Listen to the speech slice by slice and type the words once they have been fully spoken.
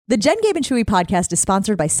The Jen, Gabe, and Chewy podcast is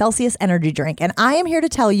sponsored by Celsius Energy Drink, and I am here to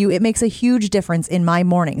tell you it makes a huge difference in my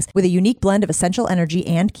mornings. With a unique blend of essential energy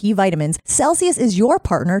and key vitamins, Celsius is your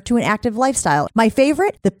partner to an active lifestyle. My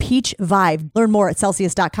favorite, the Peach Vibe. Learn more at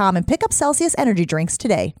Celsius.com and pick up Celsius Energy Drinks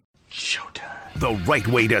today. Showtime. The right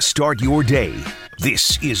way to start your day.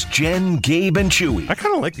 This is Jen, Gabe, and Chewy. I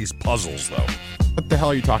kind of like these puzzles, though. What the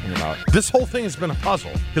hell are you talking about? This whole thing has been a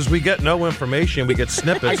puzzle because we get no information. We get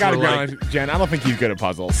snippets. I gotta We're be like, honest, Jen, I don't think he's good at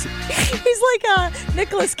puzzles. He's like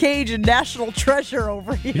Nicolas Cage in National Treasure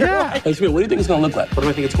over here. Yeah. Hey, Smith, what do you think it's going to look like? What do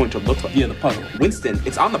I think it's going to look like? Yeah, the puzzle. Winston,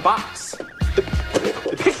 it's on the box.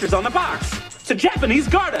 The picture's on the box. It's a Japanese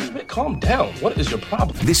garden. Smith, calm down. What is your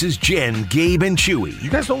problem? This is Jen, Gabe, and Chewy.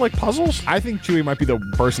 you guys don't like puzzles? I think Chewy might be the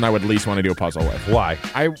person I would least want to do a puzzle with. Why?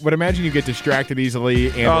 I would imagine you get distracted easily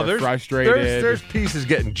and are frustrated. There's pieces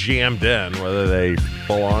getting jammed in, whether they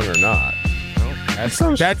belong or not. That's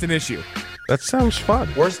an issue. That sounds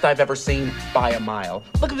fun. Worst I've ever seen by a mile.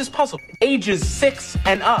 Look at this puzzle. Ages 6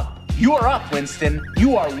 and up. You are up, Winston.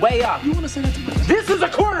 You are way up. You want to say that to me? This is a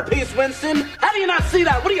corner piece, Winston. How do you not see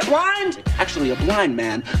that? What are you, blind? Actually, a blind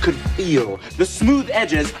man could feel the smooth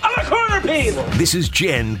edges of a corner piece. This is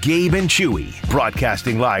Jen, Gabe, and Chewy,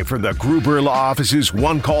 broadcasting live from the Gruber Law Office's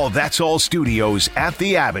One Call That's All studios at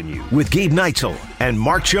the Avenue with Gabe Neitzel and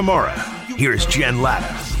Mark Chamorro. Here's Jen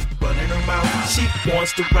Latta. Running her mouth, she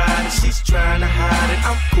wants to ride and she's trying to hide it.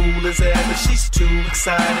 I'm cool as ever, she's too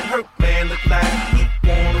excited. Her man look like he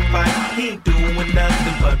wanna fight. He ain't doing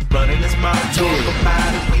nothing but running his mouth. Talk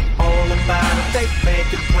about it, we all about it. They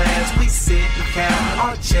making plans, we sit and count.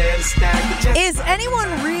 Our chairs stacked. Is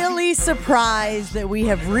anyone really surprised that we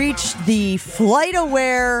have reached the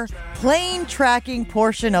FlightAware plane tracking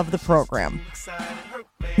portion of the program?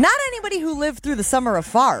 Not anybody who lived through the summer of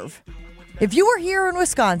Favre. If you were here in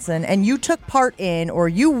Wisconsin and you took part in or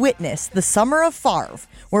you witnessed the summer of Favre,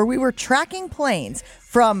 where we were tracking planes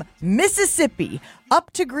from Mississippi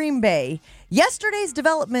up to Green Bay, yesterday's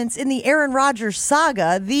developments in the Aaron Rodgers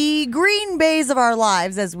saga, the Green Bays of our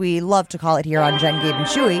lives, as we love to call it here on Jen, Gabe, and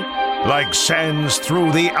Chewy. Like sands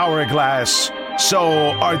through the hourglass, so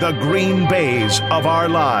are the Green Bays of our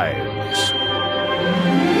lives.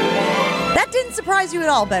 That didn't surprise you at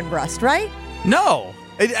all, Ben Brust, right? No.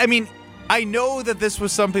 I mean, I know that this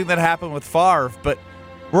was something that happened with Favre, but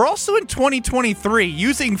we're also in 2023.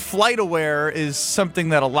 Using FlightAware is something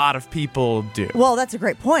that a lot of people do. Well, that's a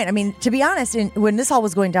great point. I mean, to be honest, when this all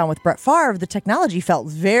was going down with Brett Favre, the technology felt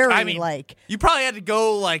very you probably had to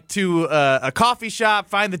go to a coffee shop,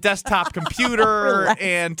 find the desktop computer,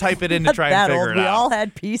 and type it in to try and figure it out. We all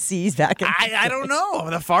had PCs back in I don't know.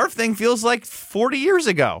 The Favre thing feels like 40 years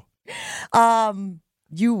ago.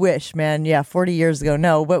 You wish, man. Yeah, 40 years ago.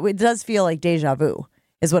 No, but it does feel like deja vu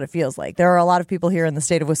is what it feels like. There are a lot of people here in the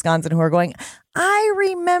state of Wisconsin who are going, I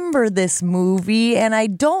remember this movie and I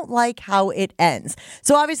don't like how it ends.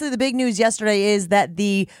 So obviously the big news yesterday is that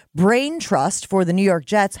the brain trust for the New York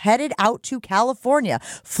Jets headed out to California,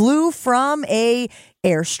 flew from a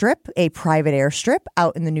private airstrip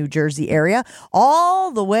out in the New Jersey area,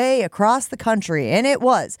 all the way across the country. And it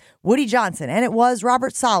was Woody Johnson, and it was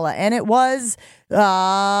Robert Saleh, and it was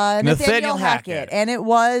Nathaniel Hackett, and it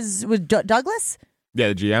was Douglas? Yeah,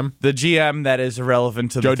 the GM. The GM that is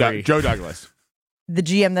irrelevant to the three. Joe Douglas. The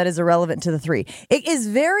GM that is irrelevant to the three. It is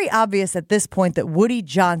very obvious at this point that Woody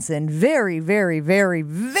Johnson very, very, very,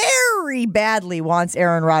 very badly wants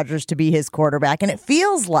Aaron Rodgers to be his quarterback. And it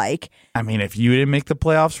feels like... I mean, if you didn't make the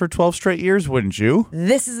playoffs for 12 straight years, wouldn't you?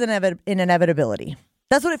 This is an inevitability.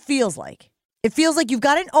 That's what it feels like. It feels like you've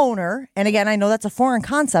got an owner, and again, I know that's a foreign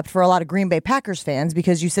concept for a lot of Green Bay Packers fans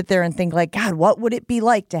because you sit there and think like, God, what would it be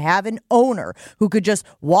like to have an owner who could just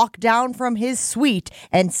walk down from his suite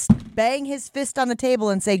and bang his fist on the table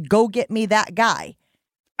and say, go get me that guy?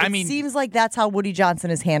 It seems like that's how Woody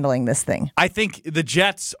Johnson is handling this thing. I think the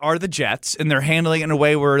Jets are the Jets, and they're handling it in a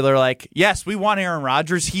way where they're like, yes, we want Aaron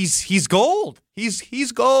Rodgers. He's gold.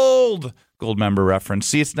 He's gold. Gold member reference.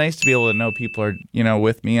 See, it's nice to be able to know people are,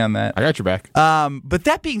 with me on that. I got your back. But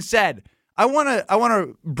that being said, I want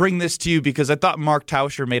to bring this to you because I thought Mark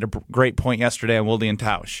Tauscher made a great point yesterday on Wilde and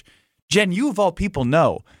Tausch. Jen, you of all people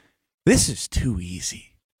know this is too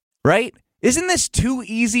easy, right? Isn't this too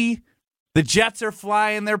easy? The Jets are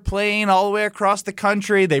flying their plane all the way across the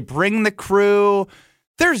country. They bring the crew.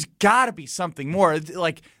 There's got to be something more.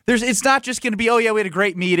 It's not just going to be, oh, yeah, we had a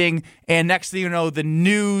great meeting, and next thing you know, the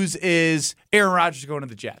news is Aaron Rodgers going to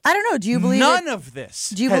the Jets. I don't know. Do you believe None of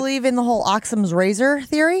this. Do you believe in the whole Occam's razor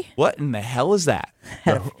theory? What in the hell is that?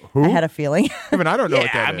 I had a feeling. I don't know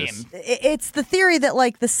what that is. It's the theory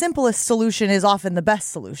that, the simplest solution is often the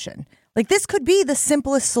best solution. Like, this could be the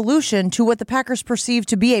simplest solution to what the Packers perceive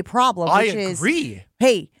to be a problem. I which agree. Is,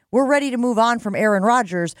 hey, we're ready to move on from Aaron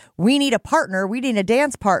Rodgers. We need a partner. We need a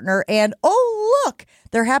dance partner. And, oh, look,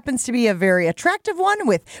 there happens to be a very attractive one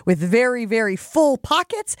with very, very full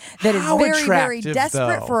pockets that is very, very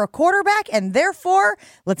desperate for a quarterback. And therefore,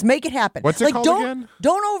 let's make it happen. What's it called again?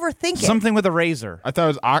 Don't overthink it. Something with a razor. I thought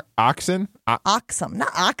it was oxen. Oxum,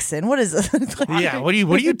 not oxen. What is it? Yeah, what are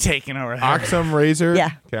you taking over there? Oxum razor? Yeah.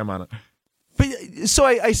 Okay, I'm on it. But so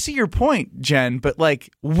I see your point, Jen, but like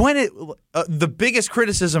when the biggest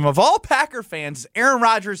criticism of all Packer fans, Aaron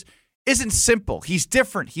Rodgers isn't simple. He's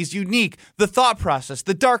different. He's unique. The thought process,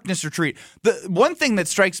 the darkness retreat. The one thing that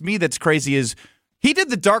strikes me that's crazy is he did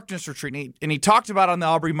the darkness retreat, and he talked about on the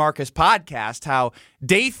Aubrey Marcus podcast how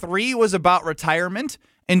day 3 was about retirement,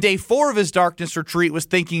 and day 4 of his darkness retreat was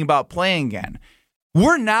thinking about playing again.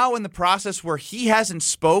 We're now in the process where he hasn't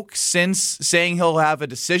spoke since saying he'll have a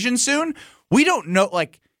decision soon. We don't know,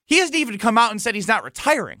 like, he hasn't even come out and said he's not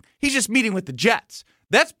retiring. He's just meeting with the Jets.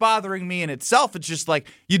 That's bothering me in itself. It's just like,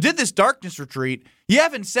 you did this darkness retreat. You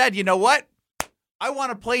haven't said, you know what? I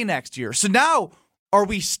want to play next year. So now,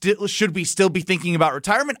 should we still be thinking about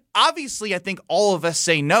retirement? Obviously, I think all of us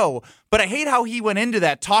say no, but I hate how he went into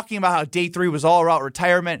that talking about how day 3 was all about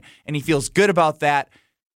retirement, and he feels good about that.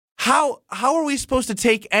 How are we supposed to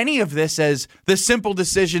take any of this as the simple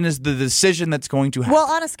decision is the decision that's going to happen? Well,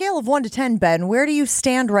 on a scale of 1 to 10, Ben, where do you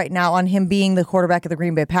stand right now on him being the quarterback of the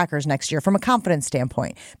Green Bay Packers next year from a confidence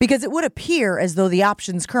standpoint? Because it would appear as though the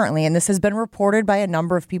options currently, and this has been reported by a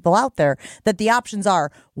number of people out there, that the options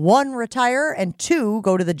are 1, retire, and 2,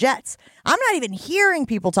 go to the Jets. I'm not even hearing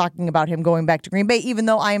people talking about him going back to Green Bay, even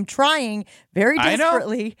though I am trying very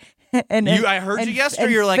desperately. I heard you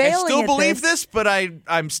yesterday. You're like, I still believe this, but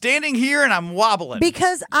I'm standing here and I'm wobbling.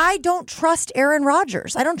 Because I don't trust Aaron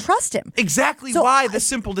Rodgers. I don't trust him. Exactly why the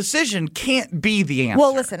simple decision can't be the answer.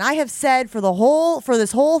 Well, listen, I have said for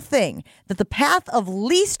this whole thing that the path of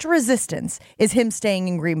least resistance is him staying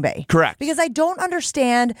in Green Bay. Correct. Because I don't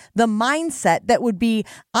understand the mindset that would be,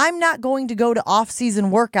 I'm not going to go to off-season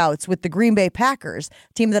workouts with the Green Bay Packers,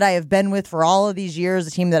 a team that I have been with for all of these years,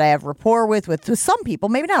 a team that I have rapport with some people,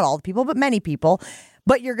 maybe not all people, but many people.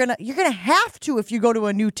 But you're gonna have to if you go to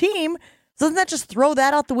a new team. So doesn't that just throw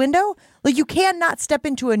that out the window? Like, you cannot step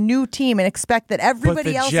into a new team and expect that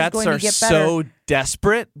everybody else is going to get better. But the Jets are so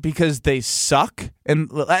desperate because they suck.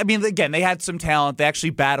 And I mean, again, they had some talent. They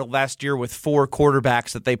actually battled last year with 4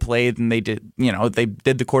 quarterbacks that they played, and they did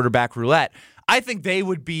the quarterback roulette. I think they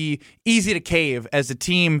would be easy to cave as a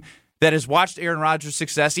team that has watched Aaron Rodgers'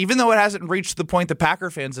 success, even though it hasn't reached the point that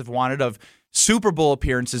Packer fans have wanted of Super Bowl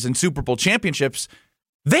appearances and Super Bowl championships.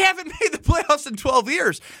 They haven't made the playoffs in 12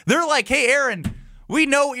 years. They're like, hey, Aaron, we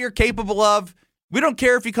know what you're capable of. We don't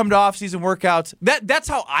care if you come to off-season workouts. That's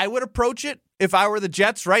how I would approach it if I were the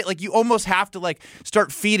Jets, right? Like, you almost have to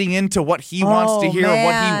start feeding into what he wants to hear and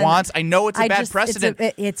what he wants. I know it's a bad precedent.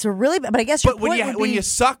 It's a really bad, but I guess your point would be, when you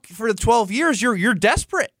suck for the 12 years, you're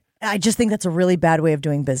desperate. I just think that's a really bad way of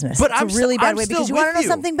doing business. But it's a really bad way, because you want to know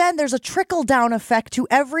something, Ben? There's a trickle-down effect to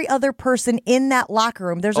every other person in that locker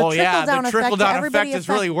room. There's a trickle-down effect to everybody. The trickle-down effect has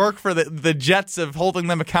really worked for the Jets of holding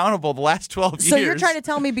them accountable the last 12 years. So you're trying to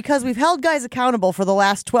tell me because we've held guys accountable for the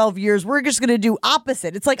last 12 years, we're just going to do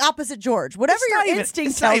opposite. It's like opposite George. Whatever your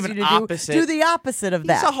instinct tells you to do the opposite of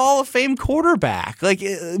that. He's a Hall of Fame quarterback. Like,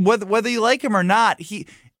 whether you like him or not,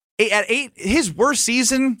 at 8, his worst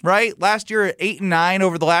season, right? Last year at 8-9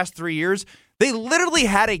 over the last 3 years, they literally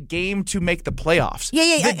had a game to make the playoffs.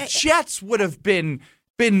 The Jets would have been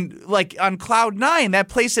like on cloud 9. That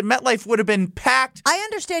place at MetLife would have been packed. I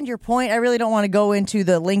understand your point. I really don't want to go into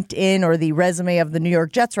the LinkedIn or the resume of the New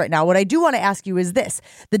York Jets right now. What I do want to ask you is this: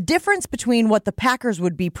 the difference between what the Packers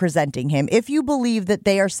would be presenting him, if you believe that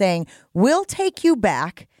they are saying, we'll take you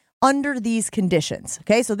back under these conditions.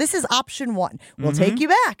 Okay, so this is option 1. We'll take you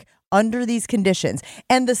back under these conditions.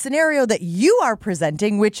 And the scenario that you are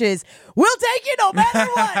presenting, which is, we'll take you no matter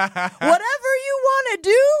what. Whatever you want to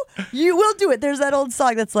do, you will do it. There's that old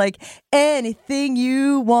song that's like, anything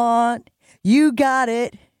you want, you got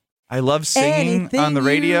it. I love singing on the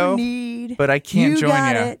radio, but I can't join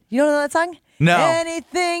you. You don't know that song? No.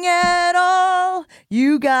 Anything at all,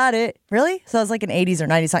 you got it. Really? So it's like an 80s or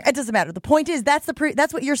 90s song. It doesn't matter. The point is, that's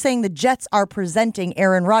what you're saying the Jets are presenting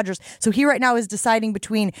Aaron Rodgers. So he right now is deciding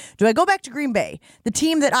between, do I go back to Green Bay, the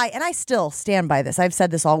team that I still stand by this. I've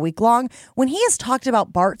said this all week long. When he has talked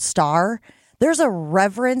about Bart Starr, there's a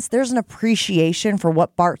reverence, there's an appreciation for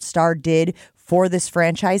what Bart Starr did for this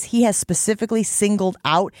franchise. He has specifically singled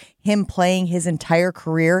out him playing his entire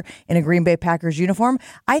career in a Green Bay Packers uniform.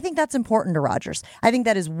 I think that's important to Rodgers. I think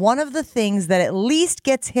that is one of the things that at least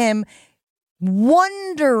gets him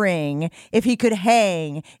wondering if he could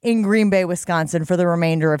hang in Green Bay, Wisconsin for the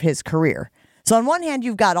remainder of his career. So on one hand,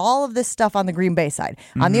 you've got all of this stuff on the Green Bay side.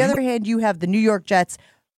 On the other hand, you have the New York Jets.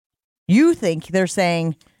 You think they're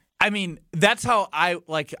saying... I mean, that's how I'm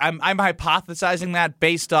hypothesizing that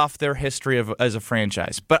based off their history as a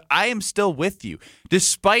franchise. But I am still with you.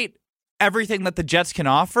 Despite everything that the Jets can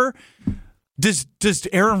offer, does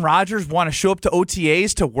Aaron Rodgers want to show up to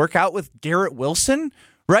OTAs to work out with Garrett Wilson?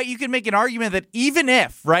 Right? You can make an argument that even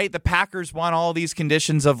if, right, the Packers want all these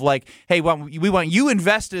conditions of like, hey, we want you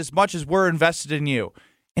invested as much as we're invested in you.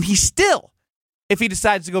 And he still, if he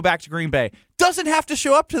decides to go back to Green Bay, doesn't have to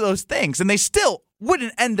show up to those things. And they still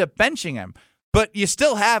wouldn't end up benching him. But you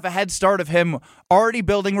still have a head start of him already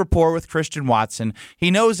building rapport with Christian Watson.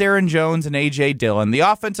 He knows Aaron Jones and A.J. Dillon. The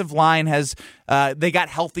offensive line has they got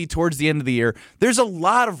healthy towards the end of the year. There's a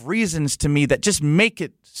lot of reasons to me that just make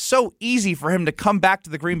it so easy for him to come back to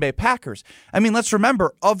the Green Bay Packers. I mean, let's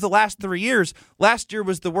remember, of the last 3 years, last year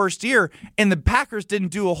was the worst year, and the Packers didn't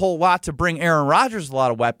do a whole lot to bring Aaron Rodgers a lot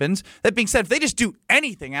of weapons. That being said, if they just do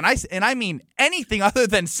anything, and I mean anything other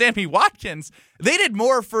than Sammy Watkins, they did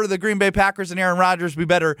more for the Green Bay Packers and Aaron Rodgers be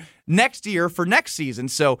better next year for next season.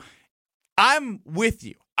 So I'm with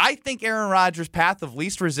you. I think Aaron Rodgers' path of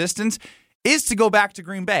least resistance is to go back to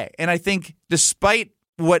Green Bay. And I think despite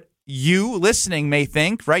what you listening may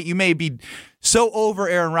think, right, you may be so over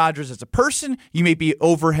Aaron Rodgers as a person, you may be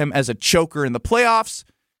over him as a choker in the playoffs.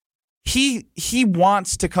 He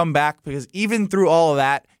wants to come back because even through all of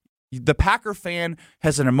that, the Packer fan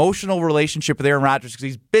has an emotional relationship with Aaron Rodgers because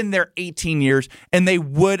he's been there 18 years, and they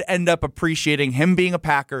would end up appreciating him being a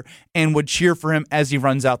Packer and would cheer for him as he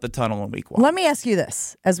runs out the tunnel in week 1. Let me ask you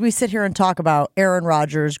this. As we sit here and talk about Aaron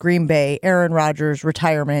Rodgers, Green Bay, Aaron Rodgers,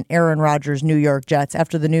 retirement, Aaron Rodgers, New York Jets,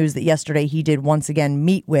 after the news that yesterday he did once again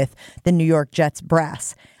meet with the New York Jets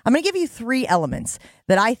brass, I'm going to give you 3 elements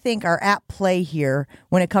that I think are at play here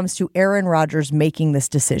when it comes to Aaron Rodgers making this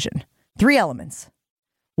decision. 3 elements.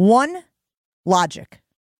 1, logic.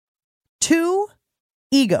 2,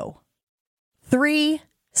 ego. 3,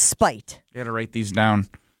 spite. You got to write these down.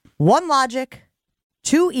 1, logic.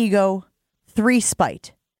 2, ego. 3,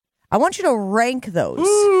 spite. I want you to rank those.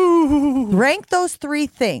 Ooh. Rank those 3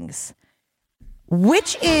 things.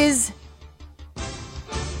 Which is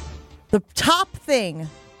the top thing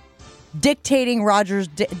dictating Rodgers'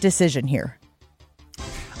 decision here?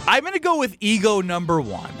 I'm going to go with ego number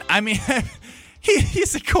 1. I mean...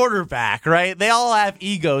 He's a quarterback, right? They all have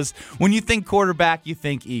egos. When you think quarterback, you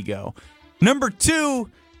think ego. Number 2,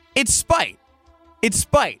 it's spite. It's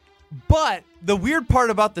spite. But the weird part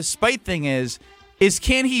about the spite thing is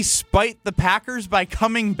can he spite the Packers by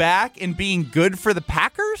coming back and being good for the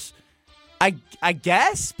Packers? I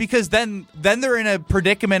guess, because then they're in a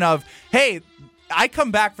predicament of, hey, I come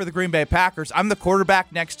back for the Green Bay Packers. I'm the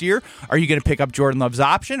quarterback next year. Are you going to pick up Jordan Love's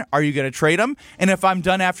option? Are you going to trade him? And if I'm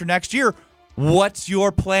done after next year, what's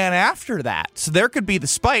your plan after that? So there could be the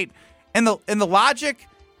spite and the logic.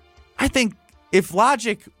 I think if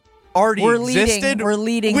logic already existed,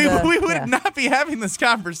 we would not be having this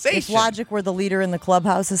conversation. If logic were the leader in the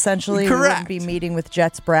clubhouse, essentially, correct, we wouldn't be meeting with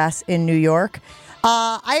Jets brass in New York.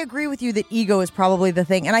 I agree with you that ego is probably the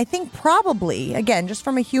thing. And I think probably, again, just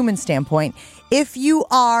from a human standpoint, if you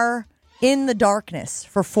are in the darkness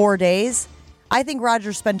for 4 days, I think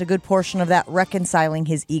Rodgers spent a good portion of that reconciling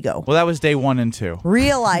his ego. Well, that was day 1 and 2.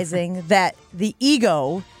 Realizing that the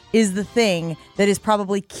ego is the thing that is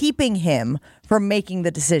probably keeping him from making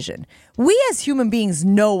the decision. We as human beings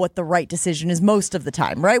know what the right decision is most of the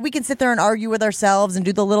time, right? We can sit there and argue with ourselves and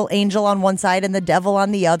do the little angel on one side and the devil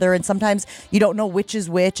on the other. And sometimes you don't know which is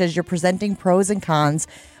which as you're presenting pros and cons.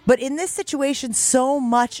 But in this situation, so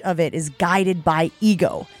much of it is guided by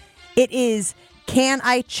ego. It is, can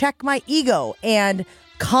I check my ego and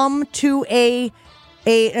come to an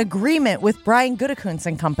agreement with Brian Gutekunst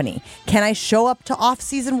and company? Can I show up to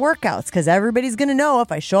off-season workouts? Because everybody's going to know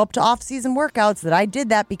if I show up to off-season workouts that I did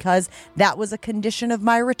that because that was a condition of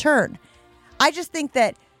my return. I just think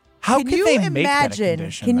that How can they make that a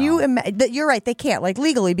condition, you're right, they can't. Like,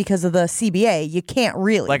 legally, because of the CBA, you can't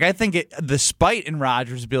really. Like, I think the spite in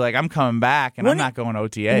Rodgers would be like, I'm coming back and I'm not going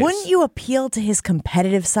OTAs. Wouldn't you appeal to his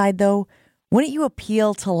competitive side, though? Wouldn't you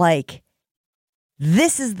appeal to, like,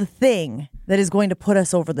 this is the thing that is going to put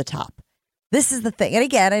us over the top? This is the thing. And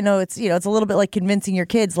again, I know it's a little bit like convincing your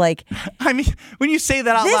kids, like, I mean, when you say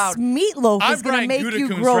that out this loud, meatloaf is going to make you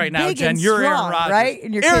grow right now, big Jen. and You're strong, Aaron Rodgers. right?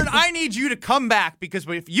 And your Aaron, kids, I need you to come back because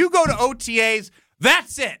if you go to OTAs,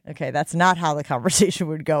 that's it. okay, that's not how the conversation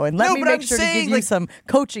would go. And let No, me but make I'm sure to saying, give you like- some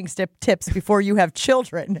coaching tips before you have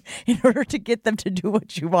children in order to get them to do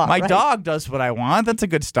what you want. My right? dog does what I want. That's a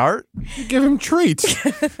good start. You give him treats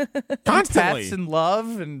constantly. Pets and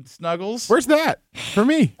love and snuggles. Where's that for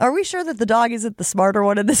me? Are we sure that the dog isn't the smarter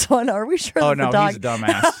one in this one? Are we sure Oh, that no, the dog... he's a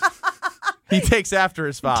dumbass. He takes after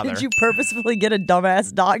his father. Did you purposefully get a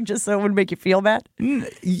dumbass dog just so it would make you feel bad?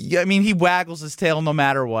 I mean, he waggles his tail no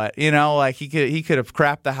matter what. You know, like he could have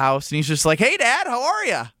crapped the house, and he's just like, "Hey, Dad, how are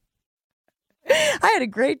you?" I had a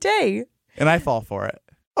great day. And I fall for it.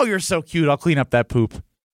 Oh, you're so cute. I'll clean up that poop.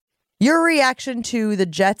 Your reaction to the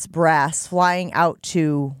Jets brass flying out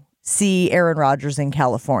to see Aaron Rodgers in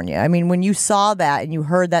California. I mean, when you saw that and you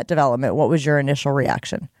heard that development, what was your initial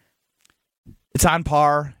reaction? It's on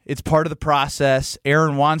par. It's part of the process.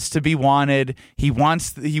 Aaron wants to be wanted. He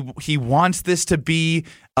wants this to be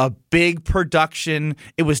a big production.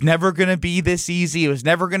 It was never going to be this easy. It was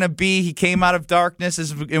never going to be he came out of darkness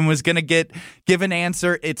and was going to give an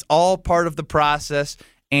answer. It's all part of the process,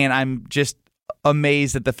 and I'm just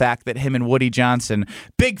amazed at the fact that him and Woody Johnson,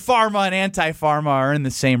 big pharma and anti-pharma, are in the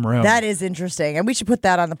same room. That is interesting, and we should put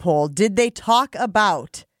that on the poll. Did they talk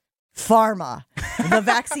about pharma, the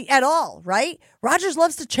vaccine at all, right? Rodgers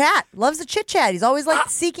loves to chat, loves to chit-chat. He's always like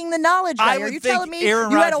seeking the knowledge. I Are would you think telling me Aaron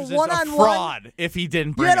you had a Rodgers is one-on-one fraud if he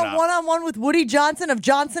didn't bring You had it a up. one-on-one with Woody Johnson of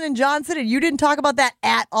Johnson & Johnson, and you didn't talk about that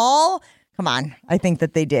at all? Come on. I think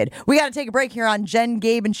that they did. We got to take a break here on Jen,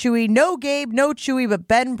 Gabe, and Chewy. No Gabe, no Chewy, but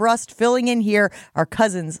Ben Brust filling in here, our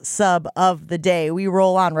cousin's sub of the day. We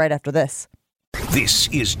roll on right after this. This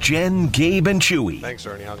is Jen, Gabe, and Chewy. Thanks,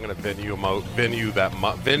 Ernie. I'm going to Venmo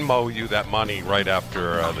you that money right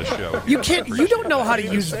after the show. You can't. You don't know how to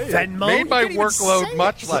use Venmo. Made my You can't even workload say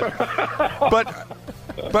much it. less.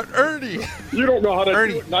 But Ernie, You don't know how to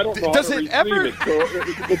Ernie, do it, and I don't know does how to it ever- receive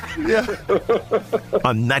it. So yeah.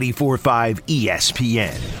 On 94.5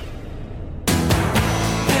 ESPN.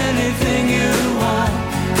 Anything you want,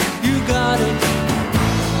 you got it.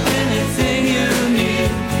 Anything you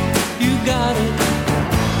need, you got it.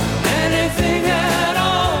 Anything at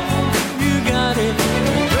all, you got it.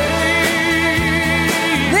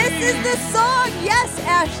 This is the song. Yes,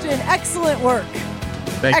 Ashton. Excellent work.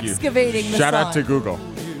 Thank you. Excavating the Shout song. out to Google.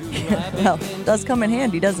 Well, does come in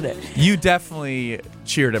handy, doesn't it? You definitely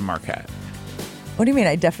cheered at Marquette. What do you mean?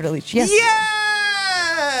 I definitely yes.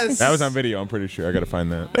 Yes! That was on video, I'm pretty sure. I got to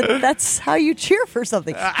find that. But that's how you cheer for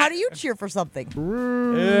something. How do you cheer for something?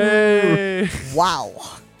 Hey. Wow.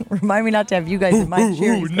 Remind me not to have you guys in my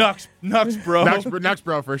cheering. Nux, bro. Next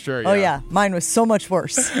bro for sure. Oh, yeah. Mine was so much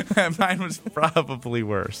worse. Mine was probably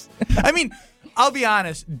worse. I mean, I'll be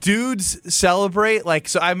honest. Dudes celebrate. Like,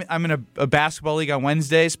 so I'm in a basketball league on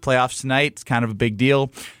Wednesdays. Playoffs tonight. It's kind of a big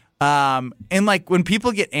deal. And like when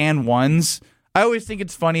people get and ones, I always think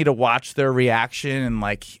it's funny to watch their reaction and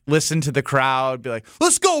like listen to the crowd be like,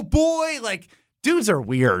 "Let's go, boy!" Like, dudes are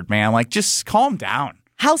weird, man. Like, just calm down.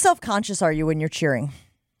 How self-conscious are you when you're cheering?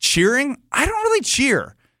 Cheering? I don't really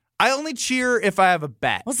cheer. I only cheer if I have a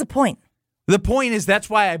bet. What's the point? The point is that's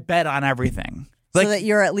why I bet on everything. Like, So that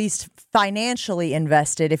you're at least financially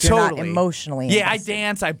invested if you're not emotionally invested. Yeah, I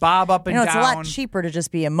dance, I bob up and You know, it's down. a lot cheaper to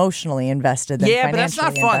just be emotionally invested than Yeah, but that's not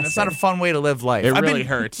financially fun. That's not a invested. fun way to live life. It really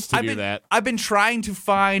hurts to do that. I've been trying to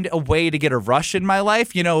find a way to get a rush in my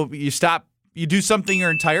life. You know, you do something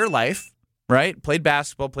your entire life, right? Played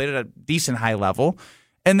basketball, played at a decent high level,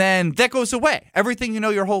 and then that goes away. Everything you know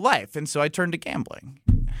your whole life. And so I turned to gambling.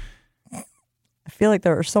 I feel like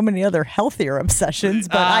there are so many other healthier obsessions,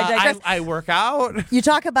 but I digress. I work out. You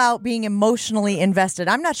talk about being emotionally invested.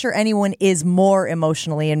 I'm not sure anyone is more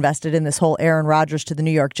emotionally invested in this whole Aaron Rodgers to the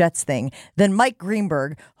New York Jets thing than Mike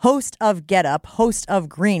Greenberg, host of Get Up, host of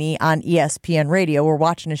Greeny on ESPN Radio. We're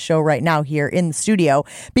watching his show right now here in the studio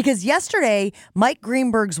because yesterday, Mike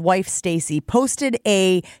Greenberg's wife, Stacy, posted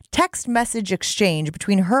a text message exchange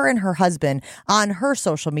between her and her husband on her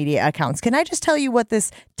social media accounts. Can I just tell you what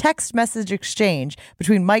this text message exchange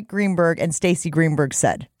between Mike Greenberg and Stacy Greenberg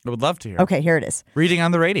said? I would love to hear. Okay, here it is. Reading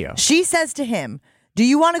on the radio. She says to him, "Do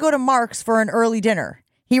you want to go to Mark's for an early dinner?"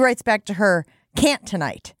 He writes back to her, "Can't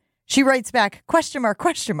tonight." She writes back, question mark,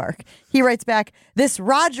 question mark. He writes back, "This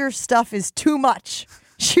Rodgers stuff is too much."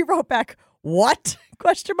 She wrote back, "What?"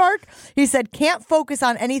 question mark. He said, "Can't focus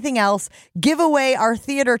on anything else. Give away our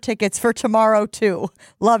theater tickets for tomorrow too.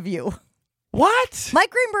 Love you." What? Mike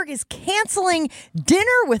Greenberg is canceling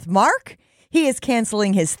dinner with Mark. He is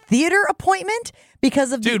canceling his theater appointment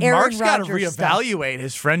because of the Aaron Mark's got to Rodgers stuff. reevaluate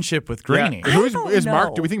his friendship with Greeny. I don't Mark?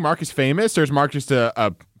 know. Do we think Mark is famous, or is Mark just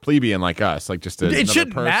a plebeian like us? Like just It another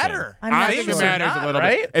shouldn't person? matter. I think it Famous or matters not, a little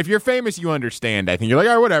right? bit. If you're famous, you understand. I think you're like,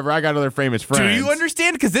 all right, whatever. I got other famous friends. Do you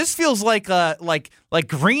understand? Because this feels like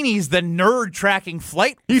Greeny's the nerd tracking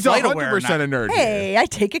flight. He's flight 100% aware a nerd. Hey, I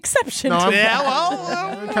take exception No, to I'm- that.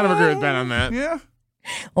 I kind of agree with Ben on that. Yeah.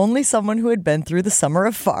 Only someone who had been through the summer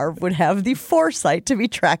of Favre would have the foresight to be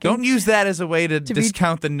tracking. Don't use that as a way to be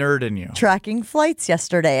discount the nerd in you. tracking flights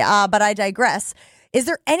yesterday. But I digress. Is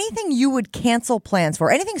there anything you would cancel plans for?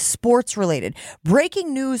 Anything sports related,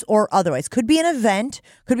 breaking news or otherwise? Could be an event,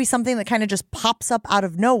 could be something that kind of just pops up out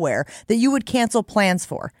of nowhere that you would cancel plans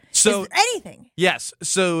for. So Is there anything? Yes.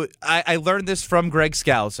 So I learned this from Greg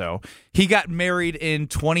Scalzo. He got married in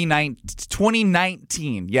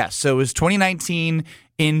 2019. Yes. So it was 2019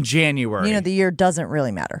 in January. You know, the year doesn't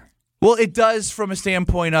really matter. Well, it does from a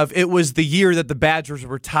standpoint of it was the year that the Badgers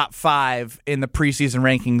were top 5 in the preseason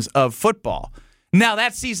rankings of football. Now,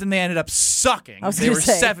 that season, they ended up sucking. They were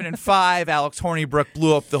 7-5. Alex Hornibrook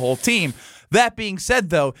blew up the whole team. That being said,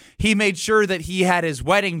 though, he made sure that he had his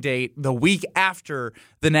wedding date the week after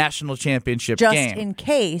the national championship Just game. in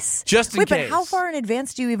case. Just in Wait, case. but how far in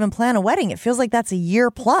advance do you even plan a wedding? It feels like that's a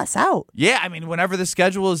year plus out. Yeah, I mean, whenever the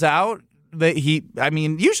schedule is out,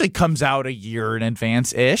 usually comes out a year in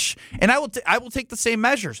advance-ish, and I will take the same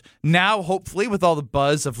measures. Now, hopefully, with all the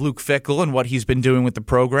buzz of Luke Fickell and what he's been doing with the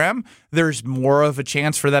program, there's more of a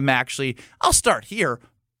chance for them actually, I'll start here,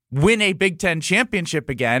 win a Big Ten championship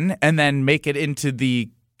again, and then make it into the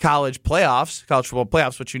college football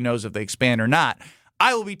playoffs, which who knows if they expand or not.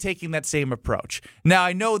 I will be taking that same approach. Now,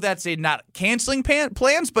 I know that's not canceling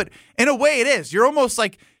plans, but in a way it is. You're almost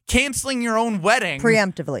like canceling your own wedding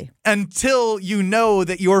preemptively until you know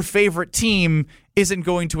that your favorite team isn't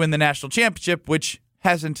going to win the national championship, which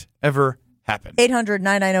hasn't ever happened.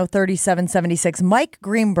 800-990-3776. Mike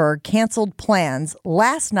Greenberg canceled plans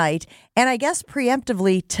last night and I guess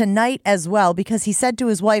preemptively tonight as well because he said to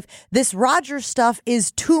his wife, this Rodgers stuff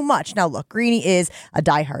is too much. Now, look, Greeny is a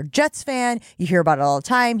diehard Jets fan. You hear about it all the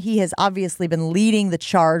time. He has obviously been leading the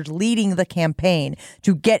charge, leading the campaign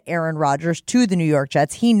to get Aaron Rodgers to the New York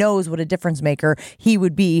Jets. He knows what a difference maker he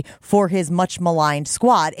would be for his much maligned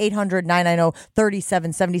squad.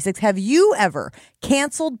 800-990-3776. Have you ever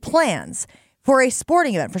canceled plans for a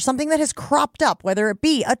sporting event, for something that has cropped up, whether it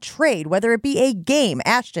be a trade, whether it be a game?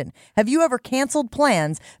 Ashton, have you ever canceled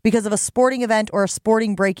plans because of a sporting event or a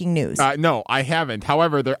sporting breaking news? No, I haven't.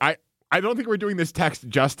 However, I don't think we're doing this text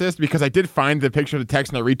justice because I did find the picture of the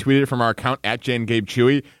text and I retweeted it from our account at Jan Gabe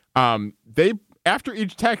Chewy. They after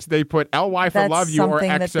each text they put LY for love you or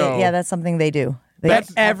XO. That's something they do.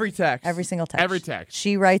 That's every text. Every single text. Every text.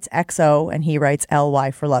 She writes XO and he writes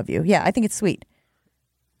LY for love you. Yeah, I think it's sweet.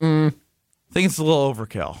 I think it's a little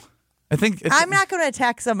overkill. I'm not going to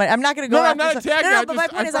attack somebody. I'm not going to go No, after I'm not attacking. but my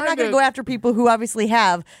point is I'm not going to go after people who obviously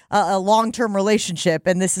have a long-term relationship,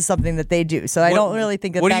 and this is something that they do. So I don't really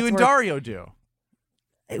think that What that's do you and where- Dario do?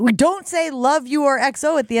 We don't say love you or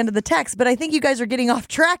XO at the end of the text, but I think you guys are getting off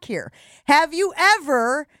track here. Have you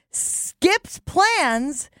ever skipped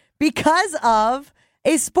plans because of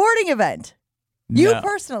a sporting event? You No.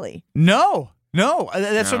 personally? No.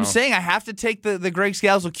 That's what I'm No. saying. I have to take the Greg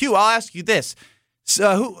Scalzo cue. I'll ask you this.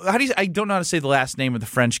 So I don't know how to say the last name of the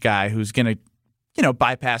French guy who's going to,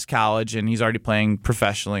 bypass college and he's already playing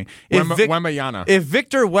professionally. Wembanyama. If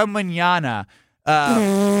Victor Wembanyama,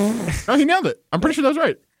 Oh, he nailed it. I'm pretty sure that was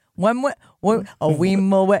right. Wembanyama.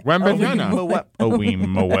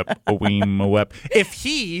 If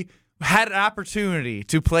he had an opportunity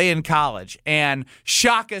to play in college and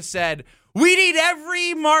Shaka said, we need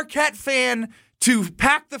every Marquette fan to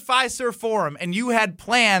pack the Fiserv Forum, and you had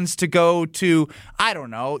plans to go to, I don't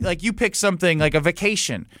know, like you pick something like a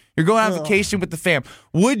vacation. You're going on vacation with the fam.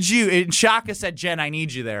 Would you, and Shaka said, Jen, I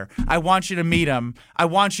need you there. I want you to meet him. I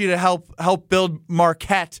want you to help build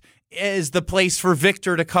Marquette as the place for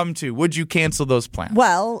Victor to come to. Would you cancel those plans?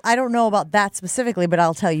 Well, I don't know about that specifically, but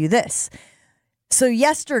I'll tell you this. So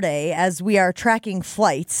yesterday, as we are tracking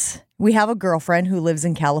flights, we have a girlfriend who lives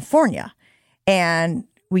in California. And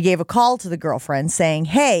we gave a call to the girlfriend saying,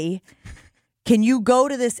 hey, can you go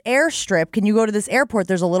to this airstrip? Can you go to this airport?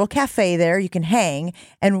 There's a little cafe there. You can hang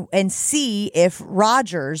and see if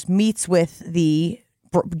Rodgers meets with the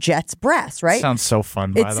Jets brass, right? Sounds so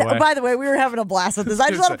fun, by the way. By the way, we were having a blast with this. I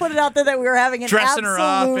just want to put it out there that we were having an dressing her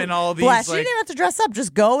absolute up and all these. blast. She didn't even have to dress up.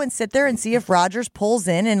 Just go and sit there and see if Rodgers pulls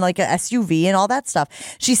in like a SUV and all that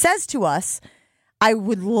stuff. She says to us, I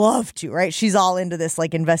would love to, right? She's all into this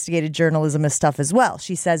like investigative journalism and stuff as well.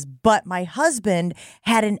 She says, but my husband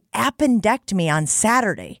had an appendectomy on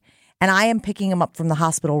Saturday. And I am picking him up from the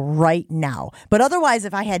hospital right now. But otherwise,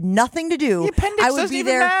 if I had nothing to do, The appendix I would doesn't be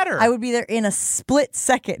even there. matter. I would be there in a split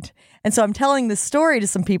second. And so I'm telling this story to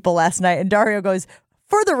some people last night, and Dario goes,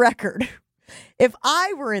 "For the record, if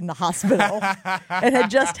I were in the hospital and had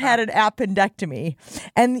just had an appendectomy,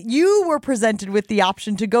 and you were presented with the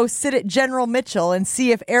option to go sit at General Mitchell and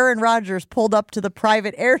see if Aaron Rodgers pulled up to the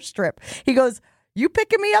private airstrip," he goes, "You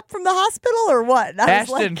picking me up from the hospital or what?" And I was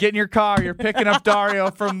Ashton, like, get in your car. You're picking up Dario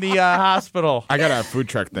from the hospital. I got a food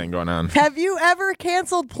truck thing going on. have you ever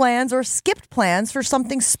canceled plans or skipped plans for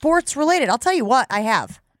something sports related? I'll tell you what, I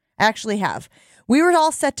have. I actually have. We were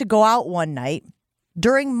all set to go out one night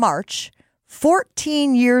during March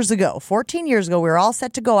 14 years ago. 14 years ago, we were all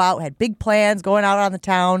set to go out, had big plans going out on the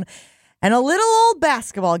town, and a little old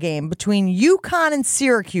basketball game between UConn and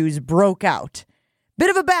Syracuse broke out.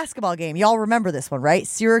 Bit of a basketball game. Y'all remember this one, right?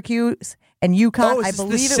 Syracuse and UConn. Oh, is I this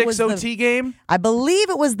believe the it was 6 OT game? I believe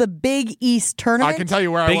it was the Big East tournament. I can tell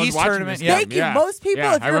you where Big I was East watching tournament, this yeah. game. Thank you. Most people,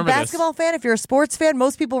 if I you're a remember this. basketball fan, if you're a sports fan,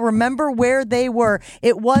 most people remember where they were.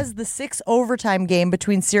 It was the 6 overtime game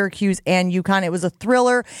between Syracuse and UConn. It was a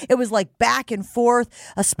thriller. It was like back and forth,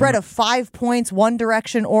 a spread of 5 points, one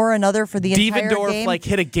direction or another for the entire Devendorf game.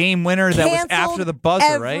 hit a game winner that was Canceled after the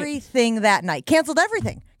buzzer, right? Everything that night. Canceled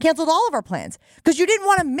everything. Canceled all of our plans because you didn't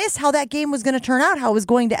want to miss how that game was going to turn out, how it was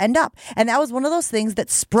going to end up. And that was one of those things that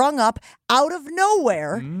sprung up out of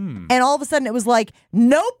nowhere. And all of a sudden it was like,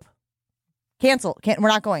 nope. Cancel. We're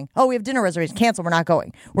not going. Oh, we have dinner reservations. Cancel. We're not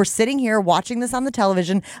going. We're sitting here watching this on the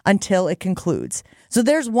television until it concludes. So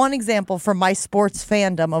there's one example from my sports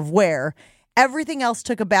fandom of where everything else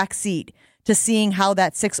took a back seat to seeing how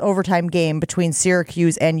that 6 overtime game between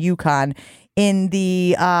Syracuse and UConn in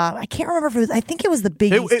the, I can't remember if it was, I think it was the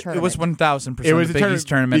Big East tournament. It was 1,000% It was the a Big East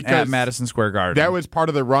tournament at because Madison Square Garden. That was part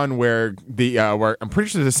of the run where where I'm pretty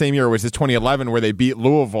sure the same year was this 2011 where they beat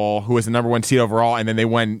Louisville, who was the number 1 seed overall, and then they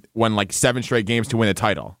won like 7 straight games to win the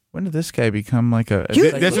title. When did this guy become like a...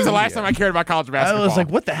 This was the last time I cared about college basketball. I was like,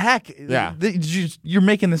 what the heck? Yeah. You're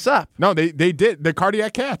making this up. No, they did. The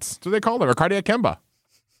Cardiac Cats. That's what they called them, or Cardiac Kemba.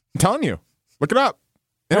 I'm telling you. Look it up.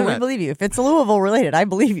 We Internet. believe you. If it's Louisville related, I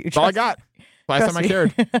believe you. That's all I got. Last time I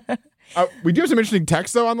cared. We do have some interesting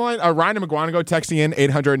texts, though, on the line. Ryan and McGuanago texting in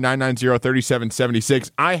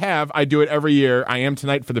 800-990-3776. I do it every year. I am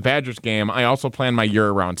tonight for the Badgers game. I also plan my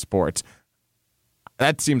year-round sports.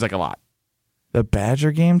 That seems like a lot. The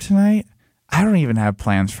Badger game tonight? I don't even have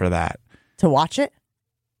plans for that. To watch it?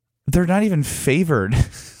 They're not even favored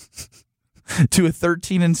to a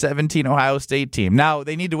 13-17 Ohio State team. Now,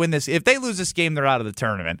 they need to win this. If they lose this game, they're out of the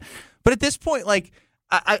tournament. But at this point, like,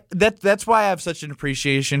 that's why I have such an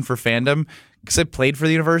appreciation for fandom, because I played for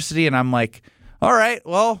the university, and I'm like, all right,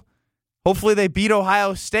 well, hopefully they beat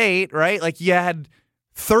Ohio State, right? Like, you had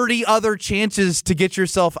 30 other chances to get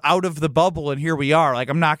yourself out of the bubble, and here we are. Like,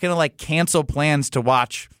 I'm not going to, like, cancel plans to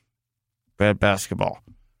watch bad basketball.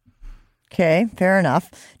 Okay, fair enough.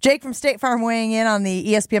 Jake from State Farm weighing in on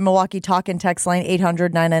the ESPN Milwaukee talk and text line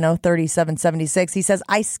 800-990-3776. He says,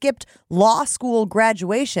 I skipped law school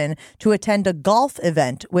graduation to attend a golf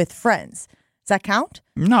event with friends. Does that count?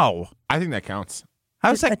 No. I think that counts.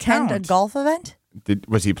 How does that attend count? a golf event?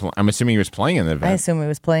 Was he? I'm assuming he was playing in the I event. assume he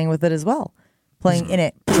was playing with it as well. Playing in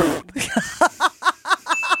it.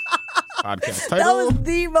 Podcast That title. was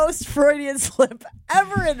the most Freudian slip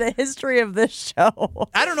ever in the history of this show.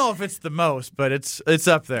 I don't know if it's the most, but it's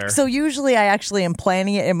up there. So usually I actually am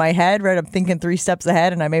planning it in my head, right? I'm thinking 3 steps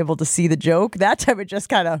ahead and I'm able to see the joke. That time it just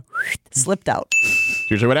kind of slipped out.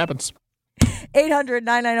 Usually what happens.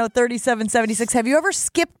 800-990-3776. Have you ever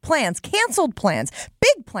skipped plans, canceled plans,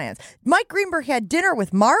 big plans? Mike Greenberg had dinner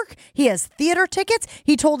with Mark. He has theater tickets.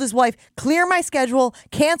 He told his wife, clear my schedule,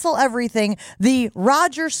 cancel everything. The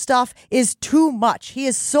Rodgers stuff is too much. He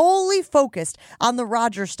is solely focused on the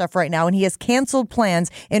Rodgers stuff right now, and he has canceled plans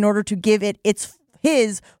in order to give it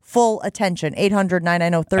his full attention.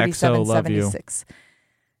 800-990-3776.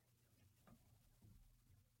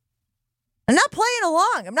 I'm not playing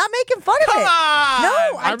along. I'm not making fun of it. No,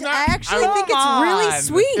 I actually think it's really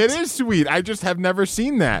sweet. It is sweet. I just have never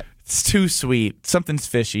seen that. It's too sweet. Something's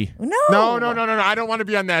fishy. No. I don't want to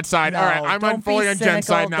be on that side. No, all right, I'm don't fully be on Jen's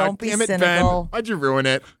side cynical. now. Don't be Damn it, cynical. Ben. Why'd you ruin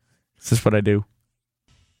it? This is what I do.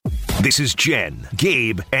 This is Jen,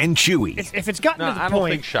 Gabe, and Chewy. If it's gotten to the I don't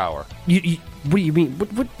point, think shower. what do you mean?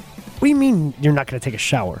 What do you mean you're not going to take a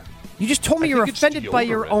shower? You just told me you're think it's offended by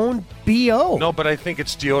your deodorant. own BO. No, but I think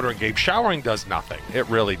it's deodorant, Gabe. Showering does nothing. It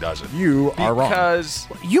really doesn't. You are wrong. Because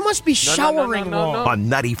You must be No, showering no. wrong. On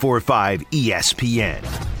 94.5 ESPN.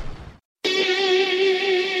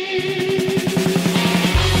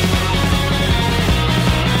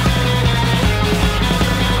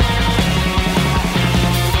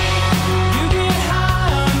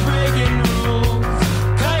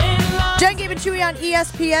 Jen, Gabe, and Chewy on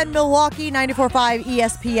ESPN Milwaukee, 94.5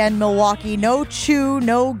 ESPN Milwaukee. No Chew,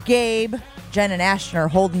 no Gabe. Jen and Ashton are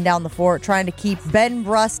holding down the fort, trying to keep Ben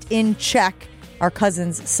Brust in check, our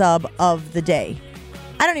cousin's sub of the day.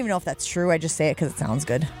 I don't even know if that's true. I just say it because it sounds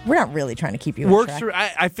good. We're not really trying to keep you in Works check. through.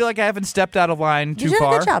 I feel like I haven't stepped out of line too You did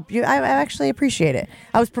far. a good job. I actually appreciate it.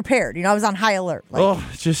 I was prepared. I was on high alert.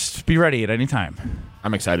 Just be ready at any time.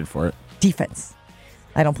 I'm excited for it. Defense.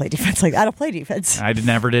 I don't play defense like that. I don't play defense. I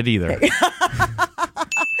never did either.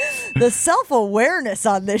 The self-awareness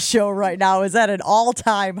on this show right now is at an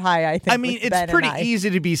all-time high, I think. I mean, with it's Ben and pretty I. easy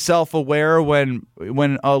to be self-aware when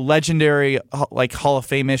a legendary, like Hall of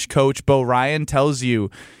Fame-ish coach, Bo Ryan, tells you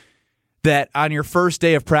that on your first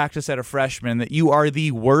day of practice at a freshman that you are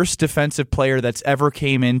the worst defensive player that's ever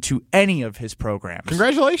came into any of his programs.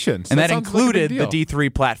 Congratulations. And that sounds like a included big the deal.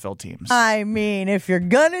 D3 Platteville teams. I mean, if you're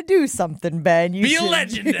gonna do something, Ben, you Be a should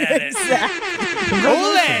legend at it. Exactly.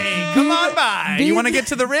 Ole, come on by. Be You want to the- get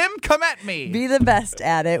to the rim? Come at me. Be the best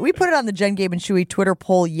at it. We put it on the Jen, Gabe, and Chewy Twitter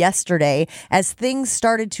poll yesterday as things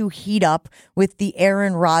started to heat up with the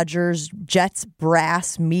Aaron Rodgers Jets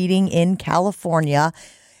brass meeting in California.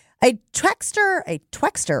 A texter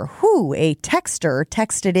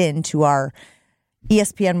texted in to our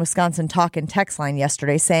ESPN Wisconsin talk and text line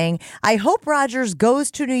yesterday saying, I hope Rodgers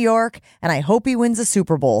goes to New York and I hope he wins a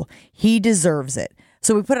Super Bowl. He deserves it.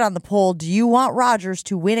 So we put it on the poll. Do you want Rodgers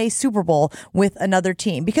to win a Super Bowl with another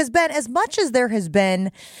team? Because, Ben, as much as there has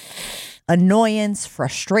been annoyance,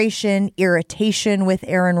 frustration, irritation with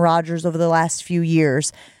Aaron Rodgers over the last few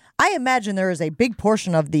years, I imagine there is a big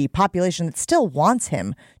portion of the population that still wants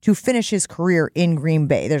him to finish his career in Green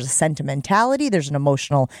Bay. There's a sentimentality, there's an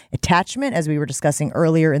emotional attachment, as we were discussing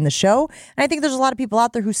earlier in the show. And I think there's a lot of people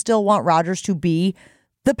out there who still want Rodgers to be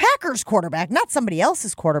the Packers quarterback, not somebody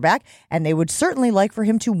else's quarterback, and they would certainly like for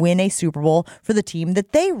him to win a Super Bowl for the team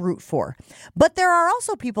that they root for. But there are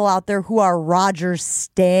also people out there who are Rodgers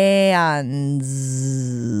stans.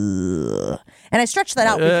 And I stretch that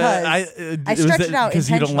out because I stretch it out because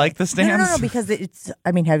you don't like the intentionally. stands. No, because it's,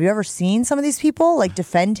 I mean, have you ever seen some of these people like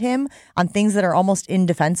defend him on things that are almost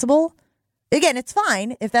indefensible? Again, it's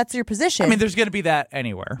fine if that's your position. I mean, there's going to be that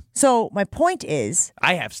anywhere. So my point is,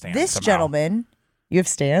 I have stands. this somehow. gentleman, you have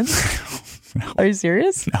stands? Are you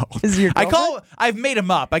serious? No. Is it your girlfriend? I've made them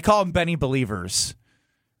up. I call them Benny Believers.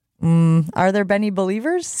 Are there Benny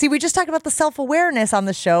believers? See, we just talked about the self-awareness on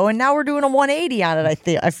the show, and now we're doing a 180 on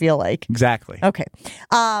it, I feel like. Exactly. Okay.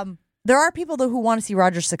 There are people, though, who want to see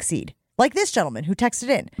Rodgers succeed. Like this gentleman who texted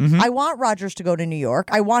in. Mm-hmm. I want Rodgers to go to New York.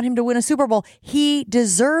 I want him to win a Super Bowl. He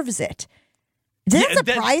deserves it. Did that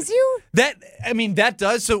surprise you? That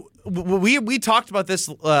does. So we talked about this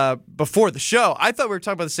before the show. I thought we were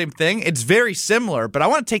talking about the same thing. It's very similar, but I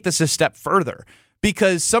want to take this a step further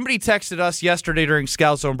because somebody texted us yesterday during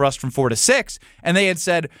Scal Zone Brust from 4 to 6, and they had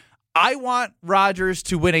said, I want Rodgers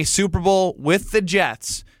to win a Super Bowl with the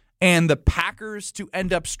Jets and the Packers to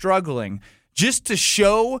end up struggling just to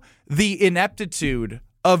show the ineptitude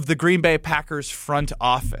of the Green Bay Packers front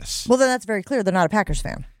office. Well, then that's very clear. They're not a Packers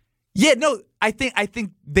fan. Yeah, no, I think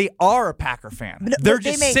they are a Packer fan. They're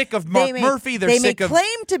just sick of Mark Murphy. They're sick of. They may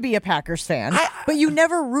claim to be a Packers fan, but you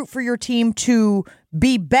never root for your team to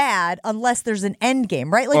be bad unless there's an end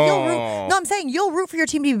game, right? Like you'll root. No, I'm saying you'll root for your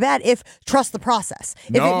team to be bad if trust the process.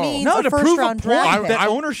 If it means a to first prove round a point draft pick. that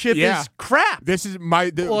ownership is crap. This is the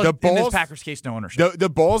In Bulls. this Packers case, no ownership. The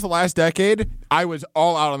Bulls the last decade, I was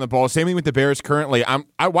all out on the Bulls. Same thing with the Bears currently.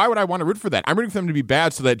 Why would I want to root for that? I'm rooting for them to be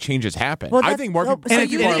bad so that changes happen. Well, I think more people, so more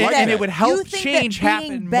you people are think like that- that. it would help you think change that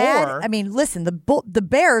being happen bad, more. I mean, listen, the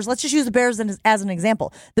Bears. Let's just use the Bears as an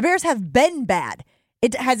example. The Bears have been bad.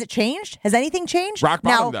 Has it changed? Has anything changed? Rock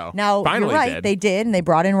bottom, though. Now Finally you're right. did. They did, and they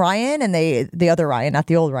brought in Ryan, and the other Ryan, not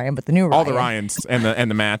the old Ryan, but the new Ryan. All the Ryans and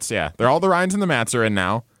the Mats, yeah. They're all the Ryans and the Mats are in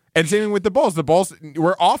now. And same thing with the Bulls. The Bulls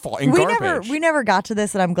were awful and garbage. We never got to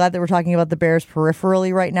this, and I'm glad that we're talking about the Bears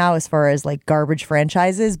peripherally right now as far as like garbage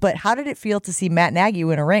franchises. But how did it feel to see Matt Nagy